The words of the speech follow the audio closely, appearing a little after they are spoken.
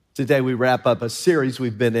Today we wrap up a series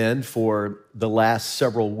we've been in for the last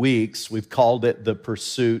several weeks. We've called it The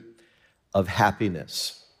Pursuit of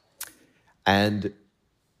Happiness. And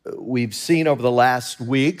we've seen over the last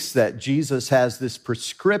weeks that Jesus has this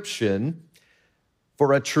prescription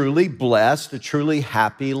for a truly blessed, a truly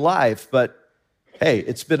happy life. But hey,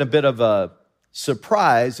 it's been a bit of a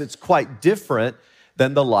surprise. It's quite different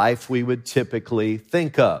than the life we would typically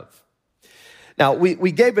think of. Now,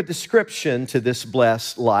 we gave a description to this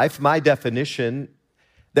blessed life. My definition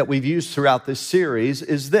that we've used throughout this series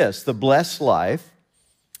is this: the blessed life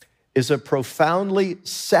is a profoundly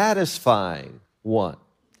satisfying one.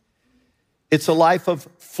 It's a life of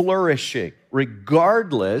flourishing,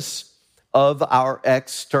 regardless of our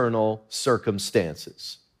external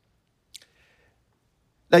circumstances.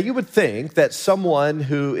 Now, you would think that someone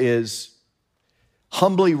who is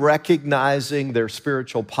humbly recognizing their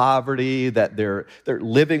spiritual poverty, that they're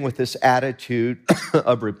living with this attitude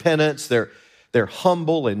of repentance, they're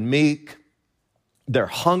humble and meek, they're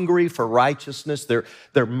hungry for righteousness,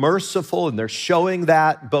 they're merciful, and they're showing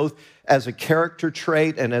that both as a character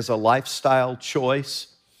trait and as a lifestyle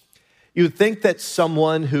choice. You would think that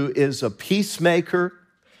someone who is a peacemaker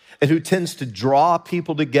and who tends to draw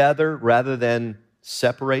people together rather than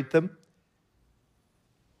separate them,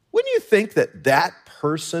 wouldn't you think that that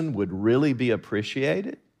person would really be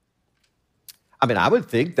appreciated? I mean, I would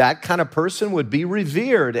think that kind of person would be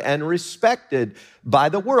revered and respected by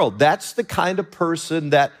the world. That's the kind of person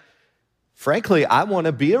that, frankly, I want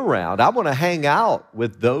to be around. I want to hang out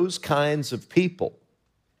with those kinds of people.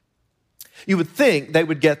 You would think they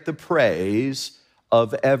would get the praise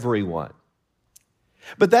of everyone.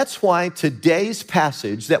 But that's why today's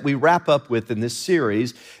passage that we wrap up with in this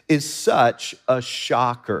series is such a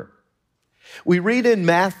shocker. We read in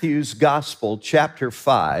Matthew's Gospel, chapter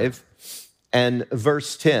 5 and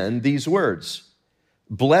verse 10, these words: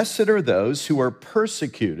 "Blessed are those who are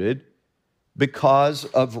persecuted because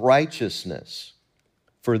of righteousness,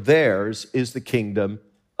 for theirs is the kingdom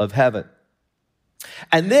of heaven."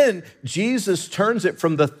 And then Jesus turns it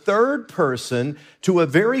from the third person to a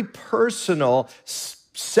very personal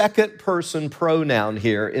second person pronoun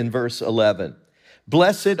here in verse 11.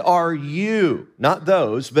 Blessed are you, not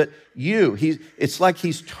those, but you. It's like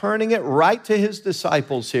he's turning it right to his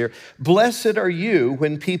disciples here. Blessed are you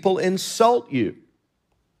when people insult you.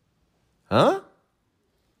 Huh?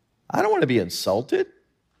 I don't want to be insulted.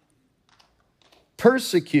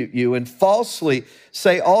 Persecute you and falsely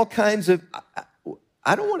say all kinds of...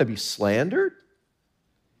 I don't want to be slandered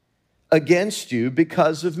against you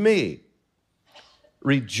because of me.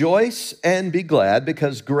 Rejoice and be glad,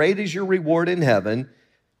 because great is your reward in heaven,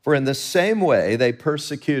 for in the same way they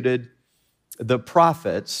persecuted the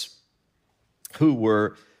prophets who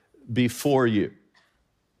were before you.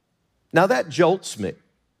 Now that jolts me.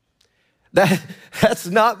 That's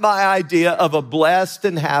not my idea of a blessed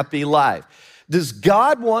and happy life. Does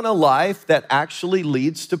God want a life that actually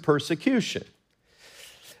leads to persecution?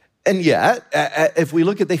 And yet, if we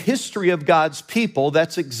look at the history of God's people,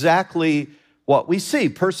 that's exactly what we see.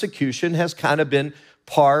 Persecution has kind of been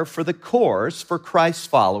par for the course for Christ's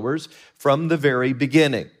followers from the very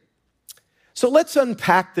beginning. So let's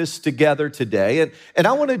unpack this together today, and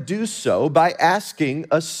I want to do so by asking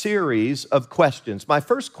a series of questions. My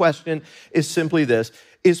first question is simply this: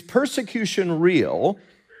 is persecution real,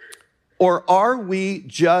 or are we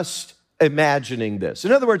just imagining this?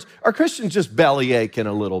 In other words, are Christians just belly aching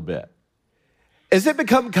a little bit? Has it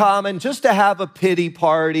become common just to have a pity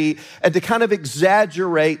party and to kind of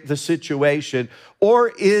exaggerate the situation? Or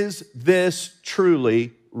is this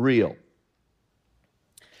truly real?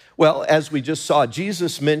 Well, as we just saw,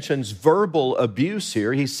 Jesus mentions verbal abuse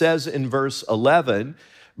here. He says in verse 11,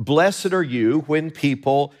 "Blessed are you when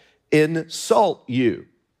people insult you."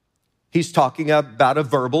 He's talking about a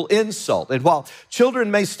verbal insult. And while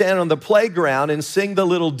children may stand on the playground and sing the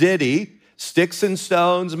little ditty, "Sticks and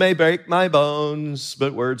stones may break my bones,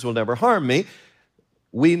 but words will never harm me,"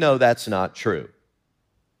 we know that's not true.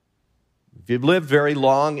 If you've lived very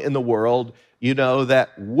long in the world, you know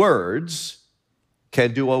that words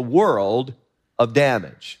can do a world of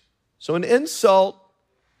damage. So an insult,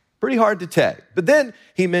 pretty hard to take. But then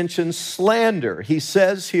he mentions slander. He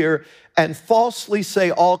says here, "and falsely say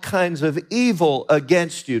all kinds of evil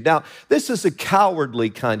against you." Now, this is a cowardly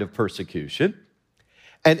kind of persecution.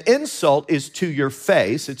 An insult is to your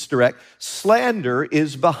face, it's direct. Slander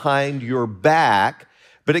is behind your back,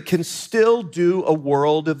 but it can still do a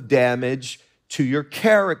world of damage to your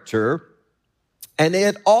character. And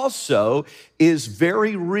it also is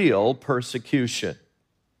very real persecution.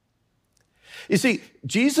 You see,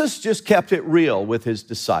 Jesus just kept it real with his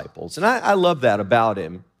disciples. And I love that about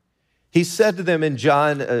him. He said to them in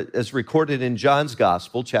John, as recorded in John's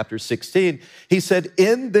Gospel, chapter 16, he said,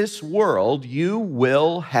 in this world you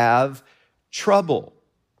will have trouble.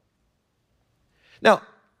 Now,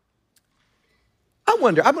 I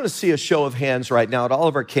wonder, I'm going to see a show of hands right now at all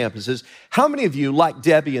of our campuses. How many of you, like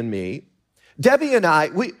Debbie and me, Debbie and I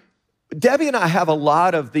have a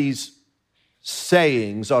lot of these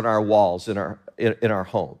sayings on our walls in our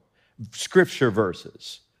home, scripture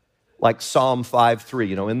verses, like Psalm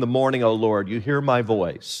 5:3, in the morning, O Lord, you hear my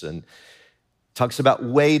voice, and talks about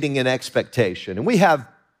waiting in expectation. And we have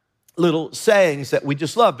little sayings that we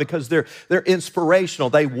just love because they're inspirational.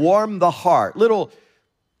 They warm the heart, little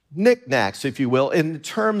knickknacks, if you will, in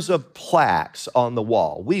terms of plaques on the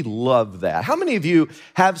wall. We love that. How many of you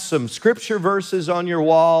have some scripture verses on your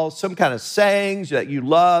wall, some kind of sayings that you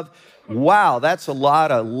love? Wow, that's a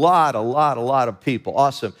lot of people.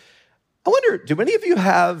 Awesome. I wonder, do any of you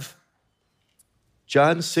have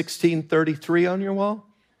John 16:33 on your wall?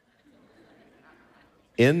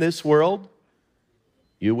 In this world,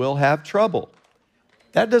 you will have trouble.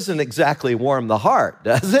 That doesn't exactly warm the heart,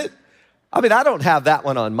 does it? I mean, I don't have that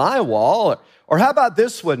one on my wall. Or how about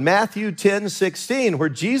this one, Matthew 10:16, where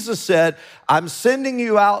Jesus said, I'm sending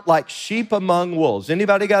you out like sheep among wolves.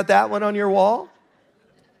 Anybody got that one on your wall?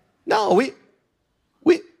 No, we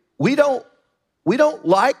don't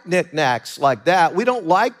like knickknacks like that. We don't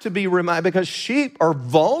like to be reminded because sheep are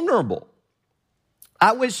vulnerable.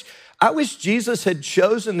 I wish Jesus had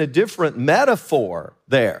chosen a different metaphor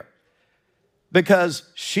there, because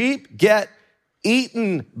sheep get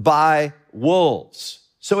eaten by wolves.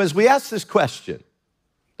 So as we ask this question,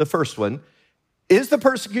 the first one, is the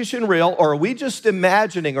persecution real, or are we just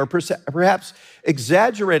imagining or perhaps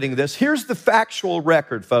exaggerating this? Here's the factual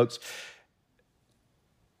record, folks.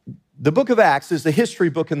 The book of Acts is the history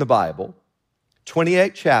book in the Bible,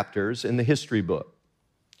 28 chapters in the history book.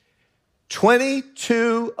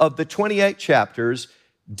 22 of the 28 chapters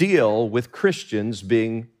deal with Christians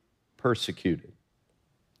being persecuted.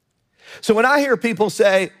 So when I hear people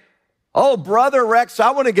say, oh, Brother Rex,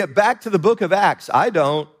 I want to get back to the book of Acts, I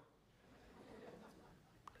don't.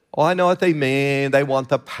 Oh, I know what they mean. They want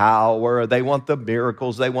the power. They want the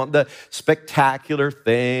miracles. They want the spectacular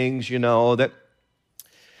things, that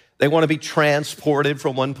they want to be transported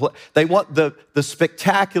from one place. They want the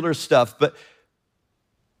spectacular stuff.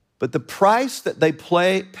 But the price that they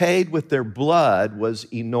paid with their blood was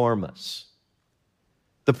enormous.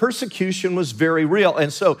 The persecution was very real.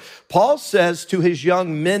 And so Paul says to his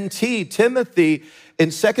young mentee, Timothy,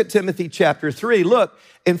 in 2 Timothy chapter 3, look,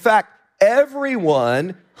 in fact,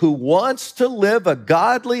 everyone who wants to live a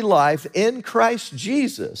godly life in Christ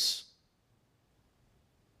Jesus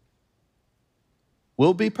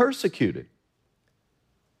will be persecuted.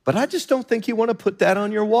 But I just don't think you want to put that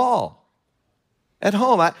on your wall at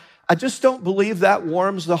home. I just don't believe that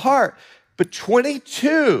warms the heart. But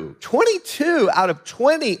 22 out of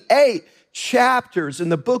 28 chapters in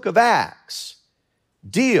the book of Acts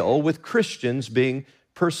deal with Christians being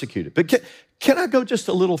persecuted. But can I go just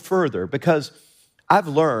a little further? Because I've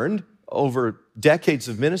learned over decades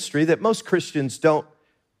of ministry that most Christians don't,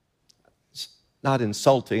 it's not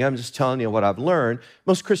insulting, I'm just telling you what I've learned,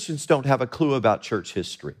 most Christians don't have a clue about church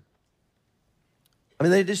history. I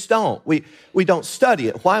mean, they just don't. We don't study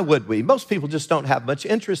it. Why would we? Most people just don't have much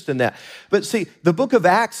interest in that. But see, the book of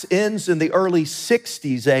Acts ends in the early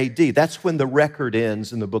 60s AD. That's when the record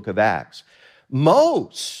ends in the book of Acts.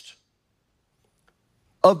 Most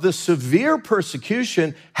of the severe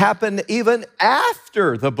persecution happened even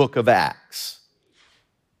after the book of Acts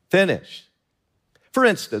finished. For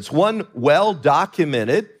instance, one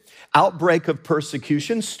well-documented outbreak of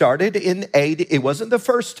persecution started in AD. It wasn't the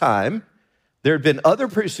first time. There had been other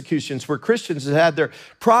persecutions where Christians had had their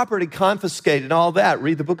property confiscated and all that.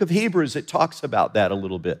 Read the book of Hebrews. It talks about that a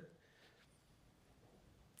little bit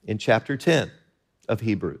in chapter 10 of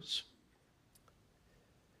Hebrews.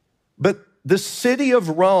 But the city of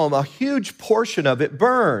Rome, a huge portion of it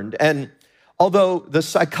burned. And although the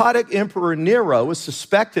psychotic Emperor Nero was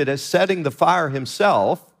suspected as setting the fire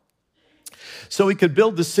himself, so he could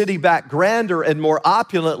build the city back grander and more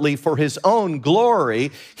opulently for his own glory,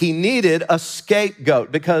 he needed a scapegoat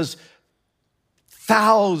because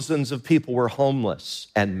thousands of people were homeless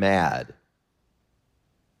and mad.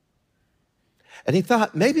 And he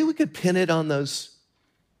thought, maybe we could pin it on those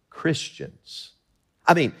Christians.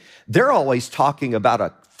 I mean, they're always talking about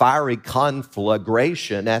a fiery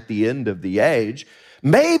conflagration at the end of the age.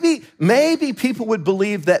 Maybe people would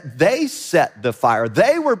believe that they set the fire.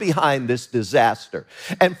 They were behind this disaster.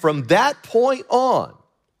 And from that point on,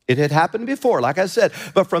 it had happened before, like I said,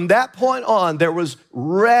 but from that point on, there was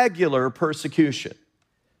regular persecution.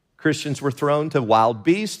 Christians were thrown to wild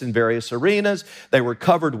beasts in various arenas. They were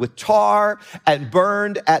covered with tar and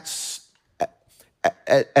burned as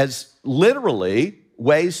literally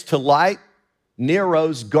ways to light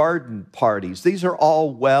Nero's garden parties. These are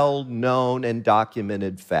all well-known and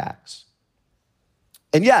documented facts.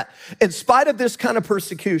 And yet, in spite of this kind of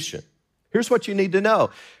persecution, here's what you need to know.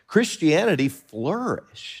 Christianity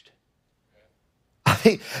flourished. I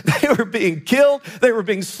mean, they were being killed, they were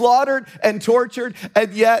being slaughtered and tortured,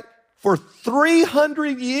 and yet for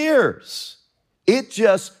 300 years, it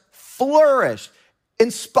just flourished. In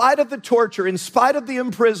spite of the torture, in spite of the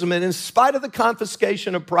imprisonment, in spite of the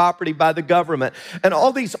confiscation of property by the government, and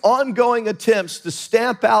all these ongoing attempts to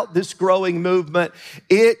stamp out this growing movement,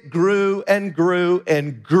 it grew and grew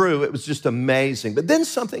and grew. It was just amazing. But then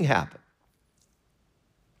something happened.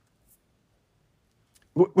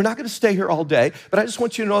 We're not going to stay here all day, but I just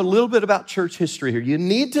want you to know a little bit about church history here. You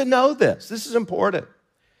need to know this. This is important.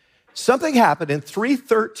 Something happened in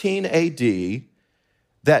 313 AD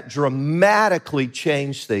that dramatically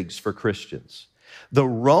changed things for Christians. The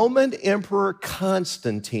Roman Emperor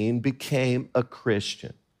Constantine became a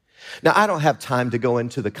Christian. Now, I don't have time to go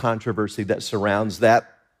into the controversy that surrounds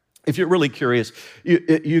that. If you're really curious,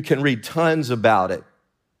 you can read tons about it.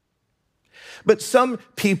 But some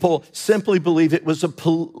people simply believe it was a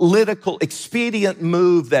political expedient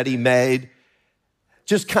move that he made,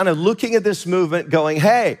 just kind of looking at this movement going,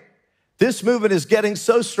 hey, this movement is getting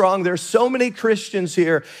so strong. There's so many Christians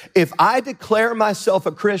here. If I declare myself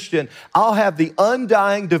a Christian, I'll have the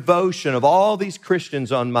undying devotion of all these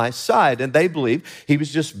Christians on my side. And they believe he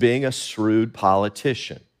was just being a shrewd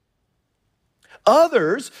politician.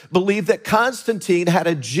 Others believe that Constantine had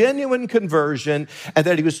a genuine conversion and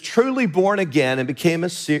that he was truly born again and became a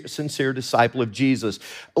sincere disciple of Jesus.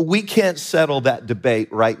 We can't settle that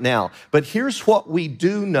debate right now. But here's what we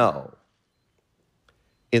do know.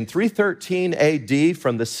 In 313 AD,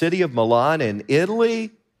 from the city of Milan in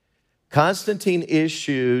Italy, Constantine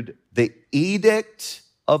issued the Edict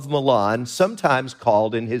of Milan, sometimes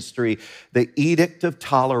called in history the Edict of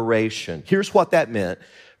Toleration. Here's what that meant.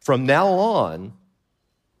 From now on,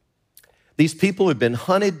 these people had been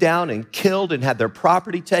hunted down and killed and had their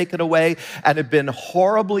property taken away and had been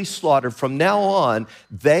horribly slaughtered. From now on,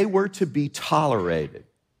 they were to be tolerated.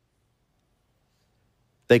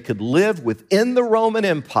 They could live within the Roman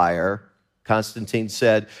Empire, Constantine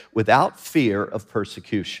said, without fear of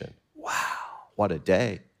persecution. Wow, what a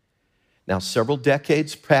day. Now, several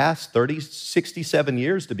decades passed, 67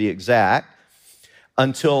 years to be exact,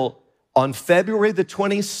 until on February the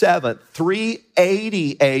 27th,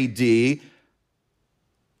 380 AD,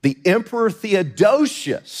 the Emperor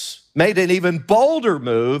Theodosius made an even bolder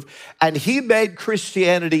move, and he made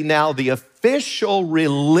Christianity now the official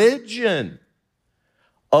religion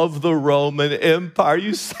of the Roman Empire.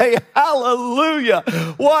 You say, hallelujah,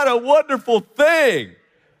 what a wonderful thing.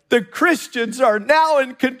 The Christians are now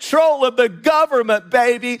in control of the government,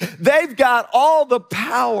 baby. They've got all the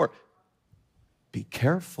power. Be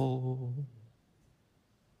careful.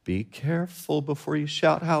 Be careful before you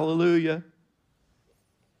shout hallelujah.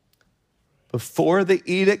 Before the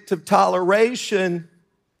Edict of Toleration,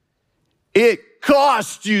 it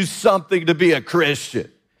cost you something to be a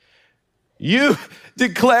Christian. You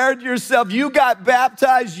declared yourself, you got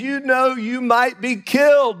baptized, you know you might be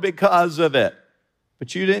killed because of it.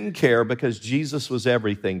 But you didn't care because Jesus was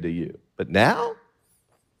everything to you. But now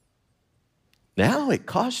it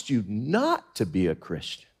cost you not to be a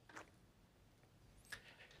Christian.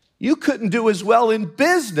 You couldn't do as well in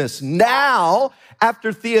business now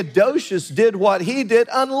after Theodosius did what he did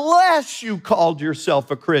unless you called yourself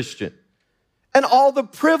a Christian. And all the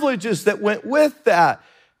privileges that went with that.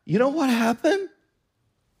 You know what happened?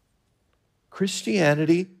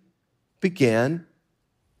 Christianity began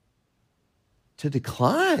to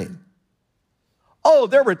decline. Oh,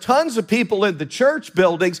 there were tons of people in the church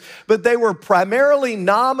buildings, but they were primarily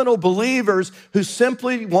nominal believers who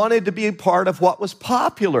simply wanted to be a part of what was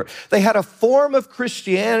popular. They had a form of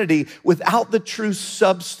Christianity without the true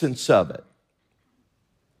substance of it.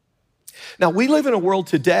 Now, we live in a world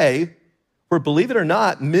today where, believe it or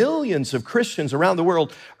not, millions of Christians around the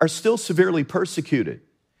world are still severely persecuted.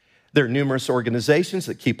 There are numerous organizations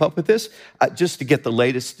that keep up with this. Just to get the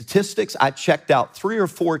latest statistics, I checked out 3 or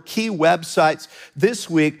 4 key websites this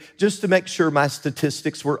week just to make sure my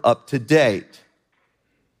statistics were up to date.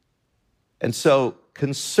 And so,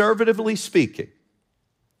 conservatively speaking,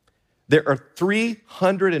 there are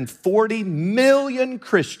 340 million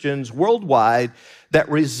Christians worldwide that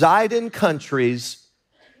reside in countries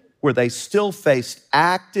where they still faced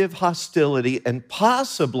active hostility, and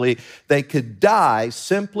possibly they could die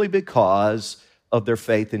simply because of their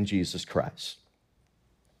faith in Jesus Christ.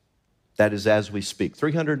 That is as we speak,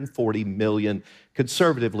 340 million,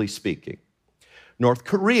 conservatively speaking. North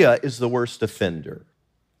Korea is the worst offender.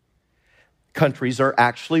 Countries are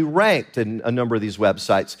actually ranked in a number of these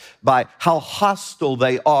websites by how hostile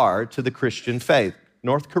they are to the Christian faith.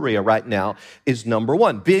 North Korea right now is number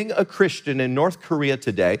one. Being a Christian in North Korea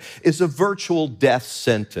today is a virtual death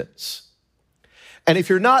sentence. And if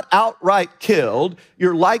you're not outright killed,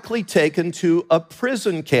 you're likely taken to a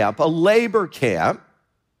prison camp, a labor camp,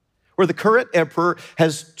 where the current emperor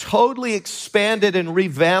has totally expanded and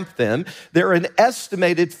revamped them. There are an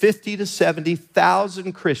estimated 50 to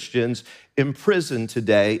 70,000 Christians imprisoned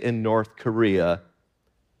today in North Korea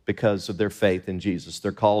because of their faith in Jesus.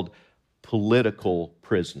 They're called political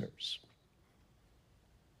prisoners.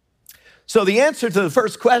 So the answer to the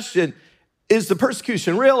first question, is the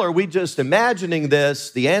persecution real or are we just imagining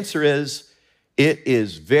this? The answer is, it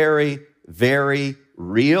is very, very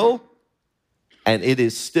real. And it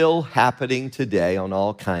is still happening today on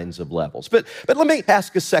all kinds of levels. But let me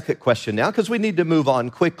ask a second question now, because we need to move on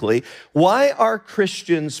quickly. Why are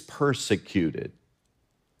Christians persecuted?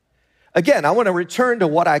 Again, I want to return to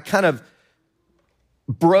what I kind of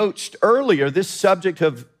broached earlier, this subject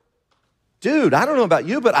of, dude, I don't know about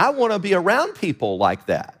you, but I want to be around people like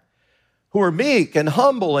that, who are meek and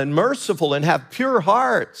humble and merciful and have pure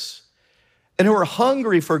hearts and who are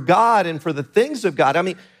hungry for God and for the things of God. I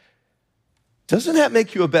mean, doesn't that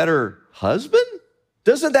make you a better husband?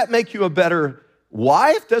 Doesn't that make you a better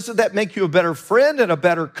wife? Doesn't that make you a better friend and a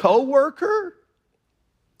better coworker?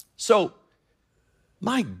 So,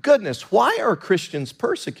 my goodness, why are Christians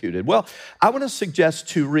persecuted? Well, I want to suggest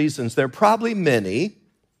two reasons. There are probably many,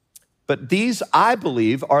 but these, I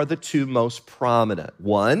believe, are the two most prominent.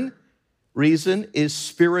 One reason is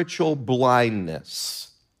spiritual blindness.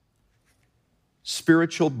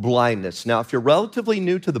 Spiritual blindness. Now, if you're relatively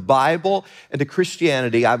new to the Bible and to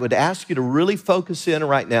Christianity, I would ask you to really focus in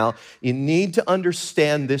right now. You need to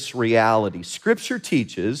understand this reality. Scripture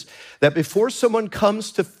teaches that before someone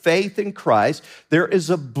comes to faith in Christ, there is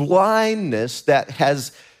a blindness that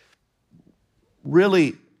has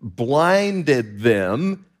really blinded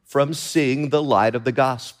them from seeing the light of the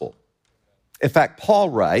gospel. In fact, Paul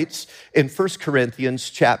writes in 1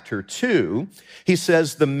 Corinthians chapter 2, he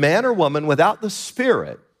says, the man or woman without the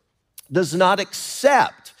Spirit does not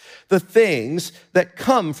accept the things that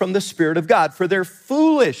come from the Spirit of God, for their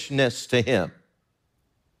foolishness to him.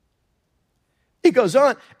 He goes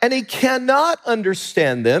on, and he cannot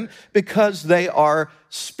understand them because they are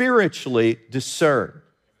spiritually discerned.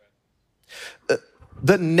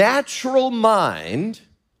 The natural mind,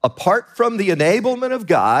 apart from the enablement of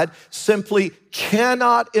God, simply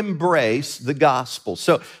cannot embrace the gospel.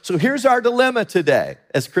 So here's our dilemma today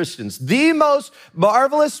as Christians. The most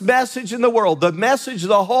marvelous message in the world, the message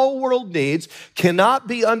the whole world needs, cannot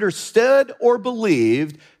be understood or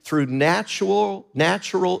believed through natural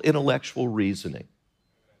intellectual reasoning.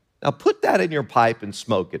 Now put that in your pipe and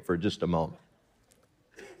smoke it for just a moment.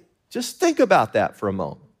 Just think about that for a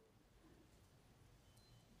moment.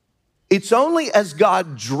 It's only as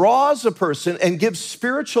God draws a person and gives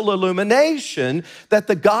spiritual illumination that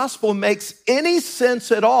the gospel makes any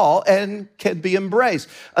sense at all and can be embraced.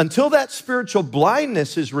 Until that spiritual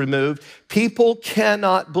blindness is removed, people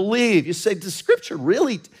cannot believe. You say, does Scripture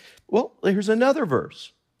really? Well, here's another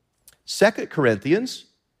verse. 2 Corinthians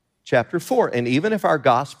chapter 4. And even if our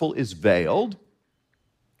gospel is veiled,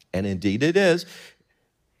 and indeed it is,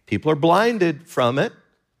 people are blinded from it.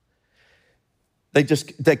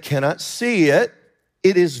 They cannot see it.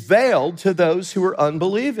 It is veiled to those who are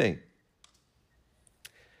unbelieving,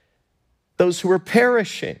 those who are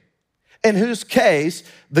perishing, in whose case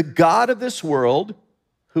the God of this world,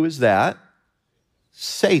 who is that?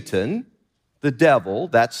 Satan, the devil,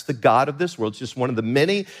 that's the God of this world. It's just one of the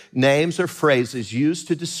many names or phrases used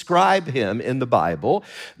to describe him in the Bible.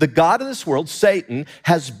 The God of this world, Satan,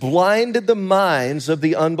 has blinded the minds of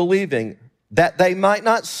the unbelieving that they might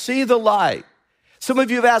not see the light. Some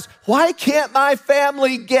of you have asked, why can't my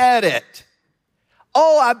family get it?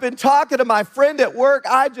 Oh, I've been talking to my friend at work.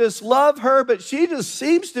 I just love her, but she just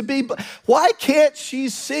seems to be, why can't she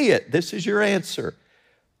see it? This is your answer.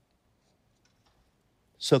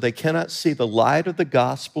 So they cannot see the light of the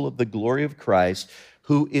gospel of the glory of Christ,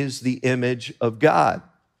 who is the image of God.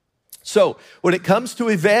 So when it comes to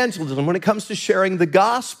evangelism, when it comes to sharing the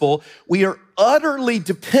gospel, we are utterly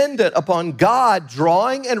dependent upon God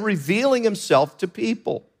drawing and revealing himself to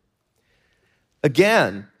people.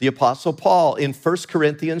 Again, the Apostle Paul in 1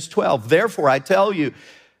 Corinthians 12, therefore I tell you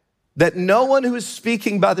that no one who is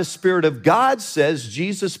speaking by the Spirit of God says,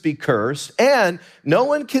 Jesus be cursed, and no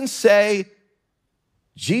one can say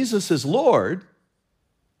Jesus is Lord,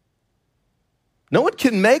 no one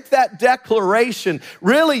can make that declaration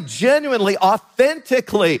really genuinely,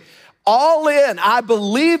 authentically, all in. I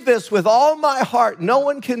believe this with all my heart. No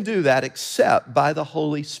one can do that except by the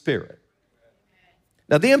Holy Spirit.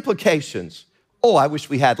 Now, the implications, I wish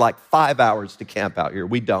we had like 5 hours to camp out here.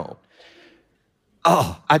 We don't.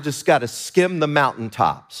 I just got to skim the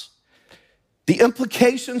mountaintops. The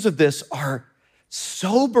implications of this are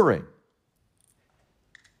sobering.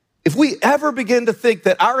 If we ever begin to think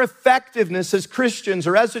that our effectiveness as Christians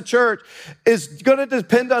or as a church is going to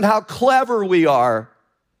depend on how clever we are,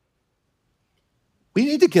 we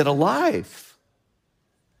need to get a life.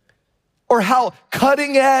 Or how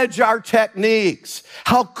cutting edge our techniques,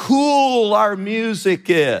 how cool our music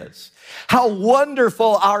is, how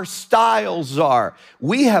wonderful our styles are.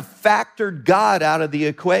 We have factored God out of the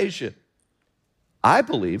equation. I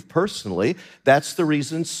believe personally that's the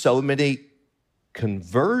reason so many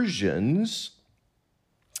conversions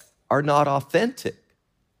are not authentic.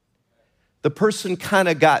 The person kind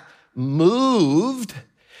of got moved.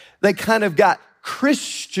 They kind of got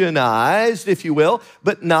Christianized, if you will,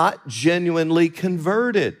 but not genuinely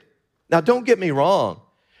converted. Now, don't get me wrong.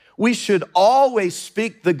 We should always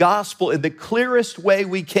speak the gospel in the clearest way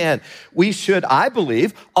we can. We should, I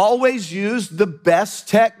believe, always use the best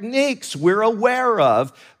techniques we're aware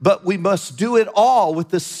of, but we must do it all with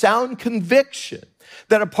the sound conviction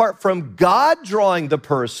that apart from God drawing the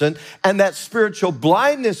person and that spiritual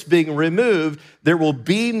blindness being removed, there will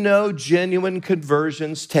be no genuine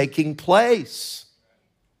conversions taking place.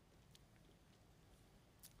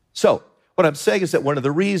 So, what I'm saying is that one of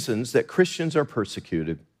the reasons that Christians are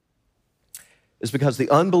persecuted is because the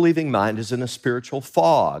unbelieving mind is in a spiritual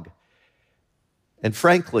fog. And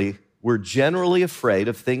frankly, we're generally afraid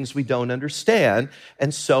of things we don't understand,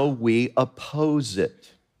 and so we oppose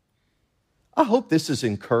it. I hope this is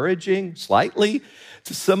encouraging slightly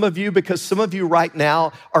to some of you, because some of you right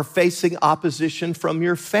now are facing opposition from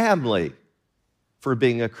your family for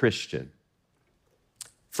being a Christian,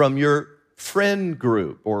 from your friend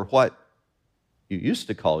group, or what you used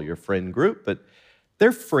to call your friend group, but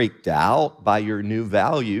they're freaked out by your new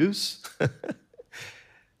values.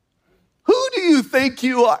 Who do you think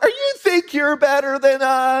you are? You think you're better than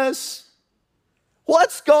us?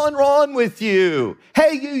 What's gone wrong with you?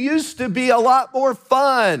 Hey, you used to be a lot more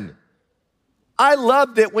fun. I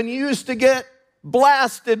loved it when you used to get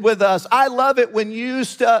blasted with us. I love it when you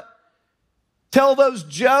used to tell those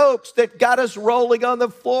jokes that got us rolling on the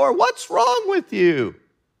floor. What's wrong with you?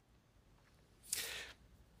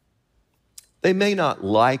 They may not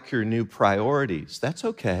like your new priorities. That's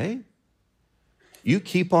okay. You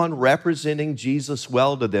keep on representing Jesus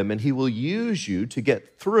well to them, and he will use you to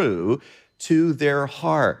get through to their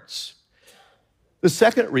hearts. The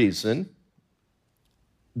second reason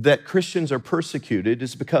that Christians are persecuted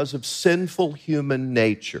is because of sinful human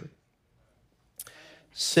nature.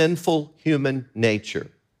 Sinful human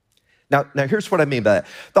nature. Now here's what I mean by that.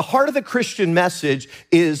 The heart of the Christian message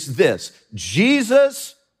is this: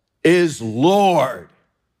 Jesus is Lord.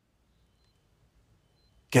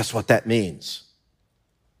 Guess what that means?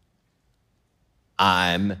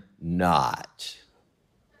 I'm not.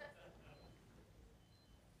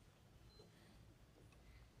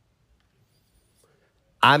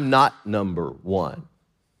 I'm not number one.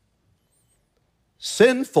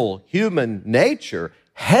 Sinful human nature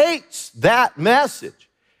hates that message.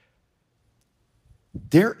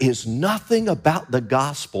 There is nothing about the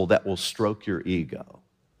gospel that will stroke your ego.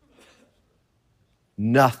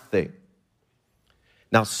 Nothing.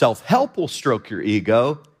 Now, self-help will stroke your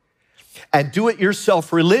ego, and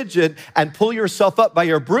do-it-yourself religion and pull yourself up by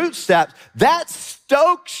your bootstraps, that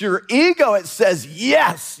stokes your ego. It says,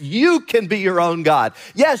 yes, you can be your own God.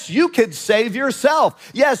 Yes, you can save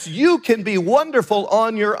yourself. Yes, you can be wonderful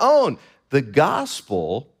on your own. The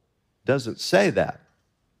gospel doesn't say that.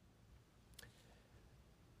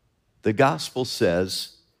 The gospel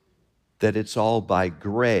says that it's all by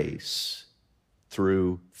grace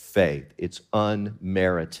through faith. It's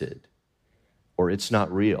unmerited, or it's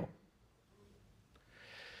not real.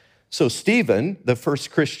 So Stephen, the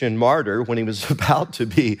first Christian martyr, when he was about to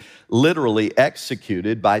be literally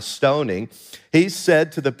executed by stoning, he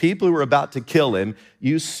said to the people who were about to kill him,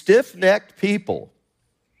 "You stiff-necked people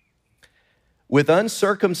with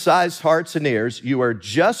uncircumcised hearts and ears, you are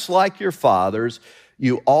just like your fathers.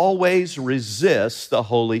 You always resist the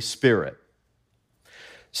Holy Spirit."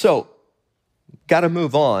 So, got to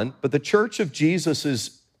move on, but the church of Jesus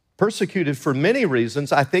is persecuted for many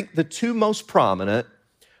reasons. I think the two most prominent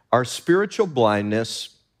are spiritual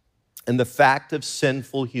blindness and the fact of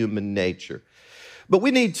sinful human nature. But we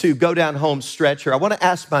need to go down home stretch here. I want to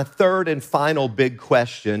ask my third and final big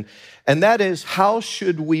question, and that is, how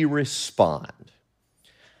should we respond?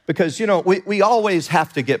 Because, we always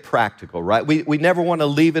have to get practical, right? We never want to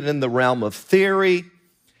leave it in the realm of theory.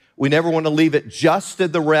 We never want to leave it just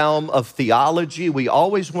in the realm of theology. We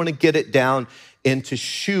always want to get it down into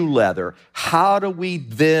shoe leather. How do we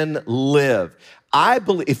then live? I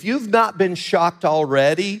believe, if you've not been shocked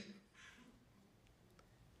already,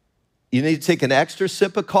 you need to take an extra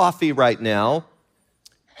sip of coffee right now,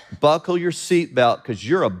 buckle your seatbelt, because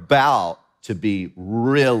you're about to be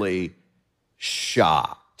really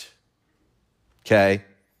shocked, okay?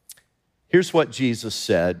 Here's what Jesus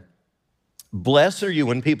said. Blessed are you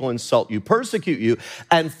when people insult you, persecute you,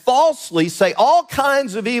 and falsely say all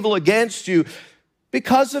kinds of evil against you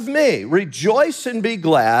because of me. Rejoice and be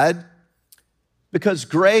glad, because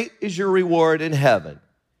great is your reward in heaven.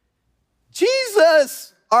 Jesus,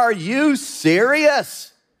 are you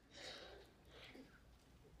serious?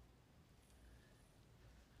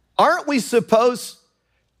 Aren't we supposed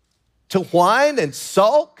to whine and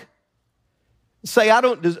sulk? Say,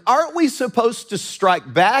 aren't we supposed to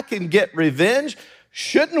strike back and get revenge?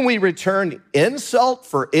 Shouldn't we return insult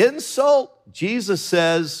for insult? Jesus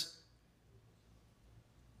says,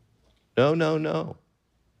 no, no, no.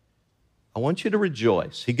 I want you to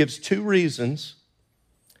rejoice. He gives two reasons.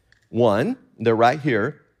 One, they're right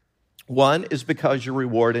here. One is because your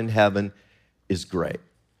reward in heaven is great.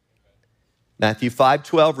 Matthew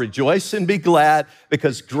 5:12, rejoice and be glad,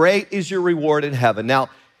 because great is your reward in heaven. Now,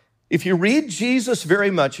 if you read Jesus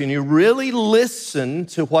very much and you really listen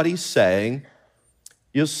to what he's saying,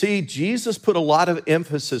 you'll see Jesus put a lot of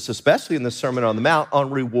emphasis, especially in the Sermon on the Mount,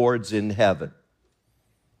 on rewards in heaven.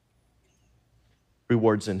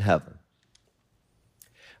 Rewards in heaven.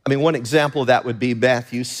 I mean, one example of that would be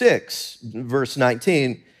Matthew 6, verse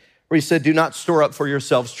 19, where he said, do not store up for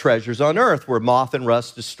yourselves treasures on earth where moth and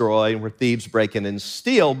rust destroy and where thieves break in and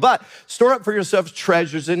steal, but store up for yourselves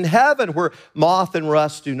treasures in heaven where moth and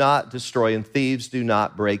rust do not destroy and thieves do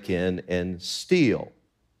not break in and steal.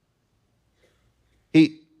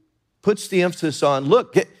 He puts the emphasis on,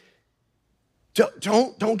 look,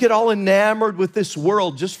 don't get all enamored with this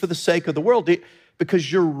world just for the sake of the world,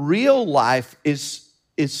 because your real life is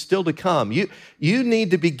still to come. You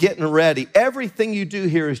need to be getting ready. Everything you do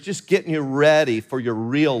here is just getting you ready for your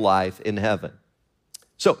real life in heaven.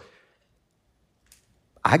 So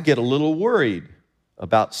I get a little worried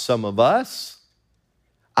about some of us.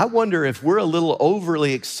 I wonder if we're a little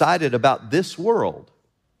overly excited about this world.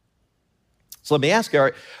 So let me ask you,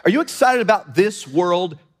 are you excited about this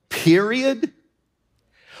world, period?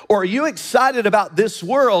 Or are you excited about this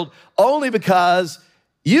world only because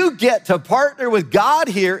you get to partner with God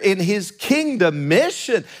here in his kingdom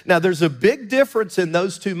mission? Now, there's a big difference in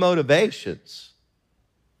those two motivations.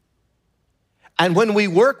 And when we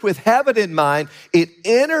work with heaven in mind, it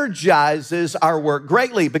energizes our work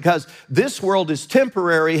greatly, because this world is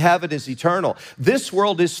temporary, heaven is eternal. This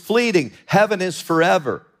world is fleeting, heaven is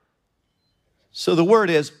forever. So the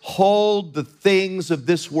word is, hold the things of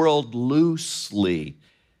this world loosely,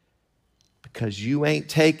 because you ain't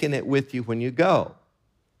taking it with you when you go.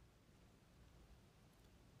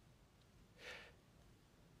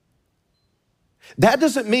 That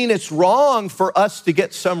doesn't mean it's wrong for us to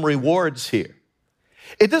get some rewards here.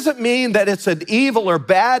 It doesn't mean that it's an evil or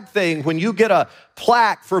bad thing when you get a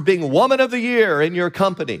plaque for being Woman of the Year in your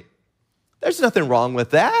company. There's nothing wrong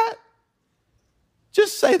with that.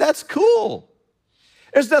 Just say that's cool.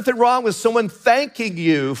 There's nothing wrong with someone thanking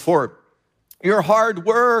you for your hard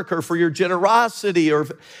work or for your generosity, or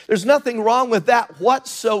there's nothing wrong with that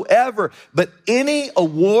whatsoever. But any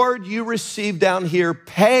award you receive down here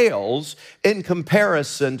pales in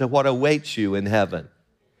comparison to what awaits you in heaven.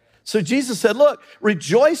 So Jesus said, look,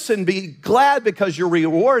 rejoice and be glad, because your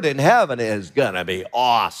reward in heaven is gonna be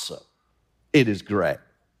awesome. It is great.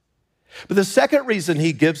 But the second reason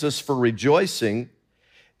he gives us for rejoicing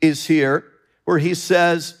is here, where he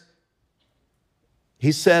says,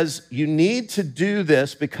 you need to do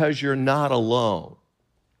this because you're not alone.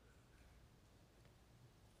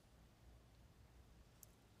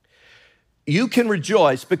 You can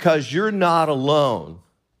rejoice because you're not alone.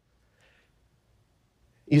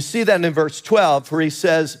 You see that in verse 12, where he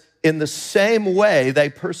says, in the same way they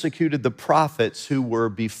persecuted the prophets who were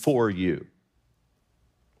before you.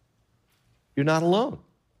 You're not alone.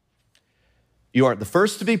 You aren't the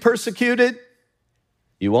first to be persecuted.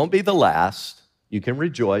 You won't be the last. You can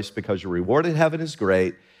rejoice because your reward in heaven is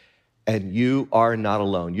great, and you are not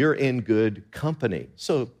alone. You're in good company.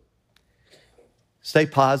 So stay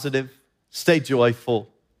positive, stay joyful.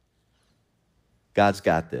 God's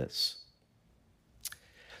got this.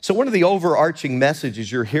 So one of the overarching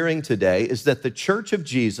messages you're hearing today is that the Church of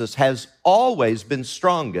Jesus has always been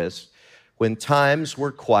strongest when times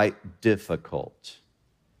were quite difficult.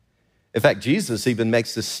 In fact, Jesus even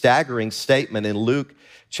makes this staggering statement in Luke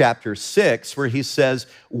chapter 6, where he says,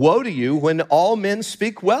 "Woe to you when all men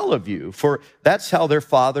speak well of you, for that's how their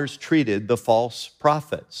fathers treated the false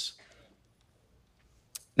prophets."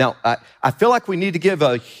 Now, I feel like we need to give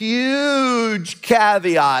a huge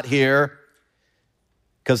caveat here,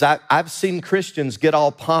 because I've seen Christians get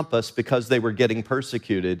all pompous because they were getting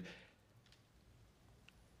persecuted,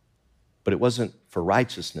 but it wasn't for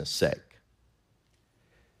righteousness' sake.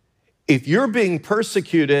 If you're being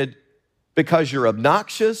persecuted because you're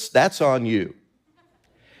obnoxious, that's on you.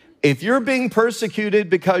 If you're being persecuted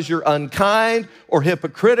because you're unkind or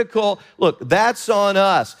hypocritical, look, that's on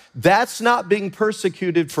us. That's not being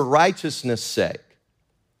persecuted for righteousness' sake.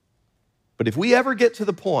 But if we ever get to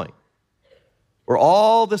the point where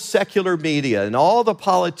all the secular media and all the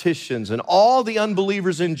politicians and all the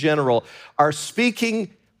unbelievers in general are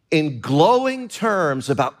speaking in glowing terms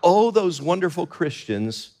about, oh, those wonderful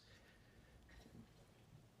Christians,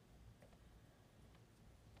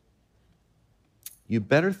 you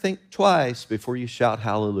better think twice before you shout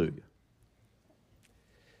hallelujah.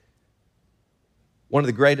 One of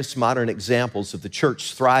the greatest modern examples of the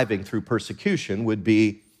church thriving through persecution would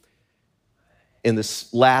be in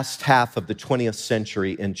this last half of the 20th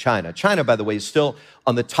century in China. China, by the way, is still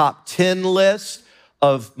on the top 10 list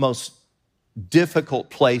of most difficult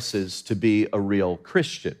places to be a real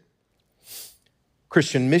Christian.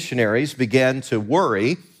 Christian missionaries began to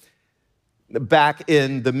worry back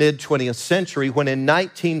in the mid-20th century when in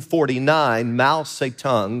 1949, Mao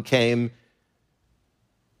Zedong came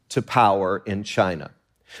to power in China.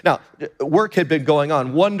 Now, work had been going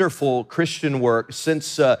on, wonderful Christian work,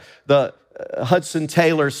 since the Hudson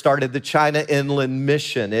Taylor started the China Inland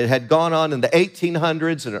Mission. It had gone on in the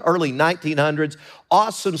 1800s and early 1900s.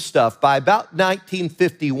 Awesome stuff. By about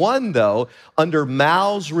 1951, though, under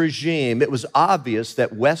Mao's regime, it was obvious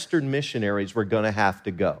that Western missionaries were going to have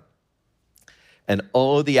to go. And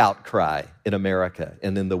oh, the outcry in America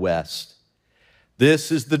and in the West.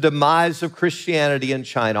 This is the demise of Christianity in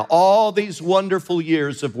China. All these wonderful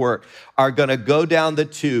years of work are going to go down the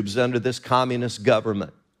tubes under this communist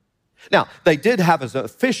government. Now, they did have an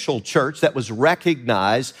official church that was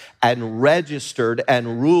recognized and registered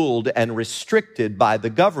and ruled and restricted by the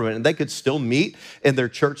government, and they could still meet in their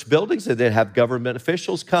church buildings, and they'd have government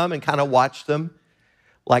officials come and kind of watch them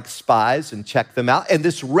like spies and check them out. And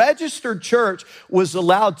this registered church was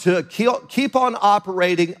allowed to keep on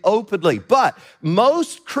operating openly. But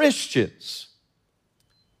most Christians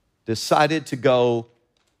decided to go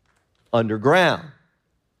underground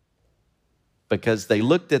because they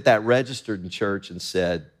looked at that registered church and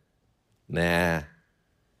said, nah,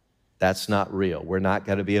 that's not real. We're not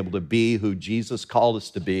going to be able to be who Jesus called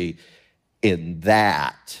us to be in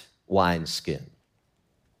that wineskin.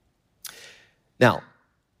 Now,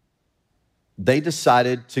 they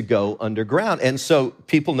decided to go underground. And so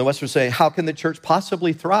people in the West were saying, how can the church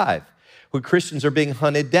possibly thrive when Christians are being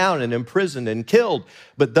hunted down and imprisoned and killed?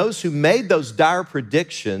 But those who made those dire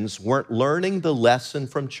predictions weren't learning the lesson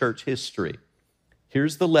from church history.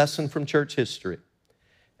 Here's the lesson from church history.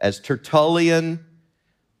 As Tertullian,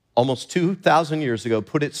 almost 2,000 years ago,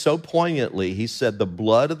 put it so poignantly, he said, the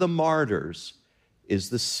blood of the martyrs is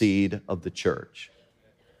the seed of the church.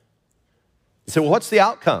 So what's the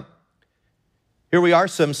outcome? Here we are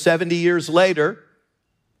some 70 years later.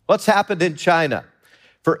 What's happened in China?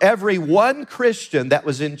 For every one Christian that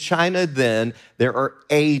was in China then, there are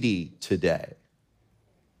 80 today.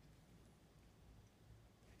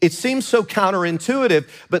 It seems so counterintuitive,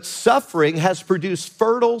 but suffering has produced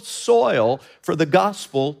fertile soil for the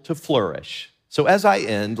gospel to flourish. So as I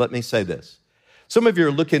end, let me say this. Some of you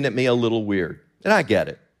are looking at me a little weird, and I get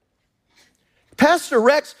it. Pastor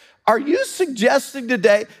Rex, are you suggesting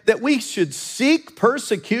today that we should seek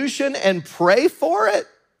persecution and pray for it?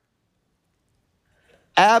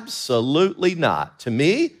 Absolutely not. To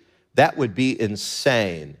me, that would be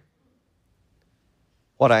insane.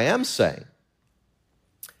 What I am saying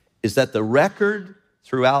is that the record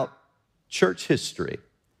throughout church history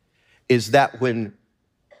is that when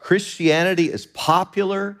Christianity is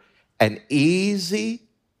popular and easy,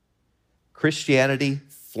 Christianity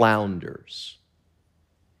flounders.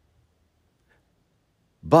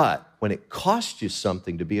 But when it costs you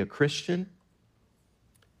something to be a Christian,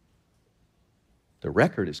 the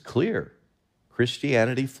record is clear.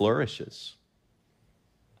 Christianity flourishes.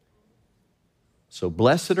 So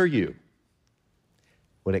blessed are you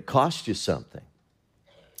when it costs you something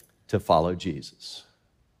to follow Jesus.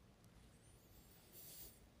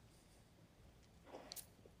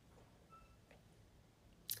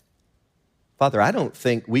 Father, I don't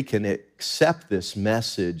think we can accept this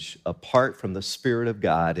message apart from the Spirit of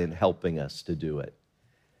God in helping us to do it.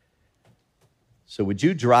 So would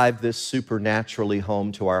you drive this supernaturally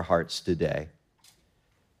home to our hearts today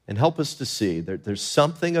and help us to see that there's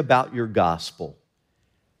something about your gospel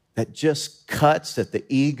that just cuts at the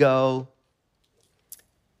ego.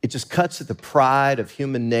 It just cuts at the pride of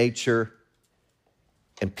human nature.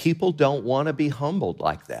 And people don't want to be humbled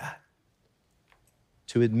like that,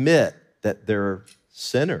 to admit that they're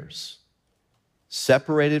sinners,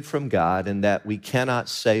 separated from God, and that we cannot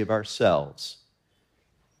save ourselves.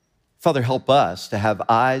 Father, help us to have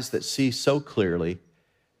eyes that see so clearly.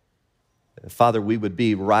 Father, we would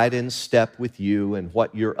be right in step with you and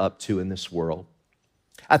what you're up to in this world.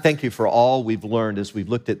 I thank you for all we've learned as we've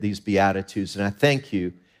looked at these Beatitudes, and I thank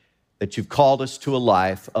you that you've called us to a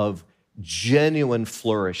life of genuine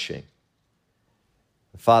flourishing.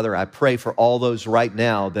 Father, I pray for all those right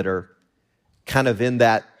now that are kind of in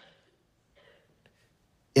that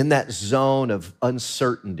zone of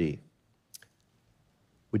uncertainty.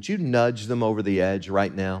 Would you nudge them over the edge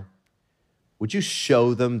right now? Would you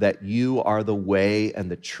show them that you are the way and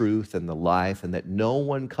the truth and the life, and that no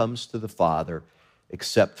one comes to the Father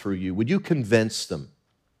except through you? Would you convince them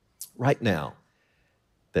right now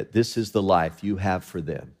that this is the life you have for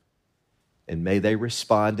them? And may they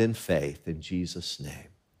respond in faith in Jesus' name.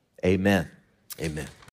 Amen. Amen.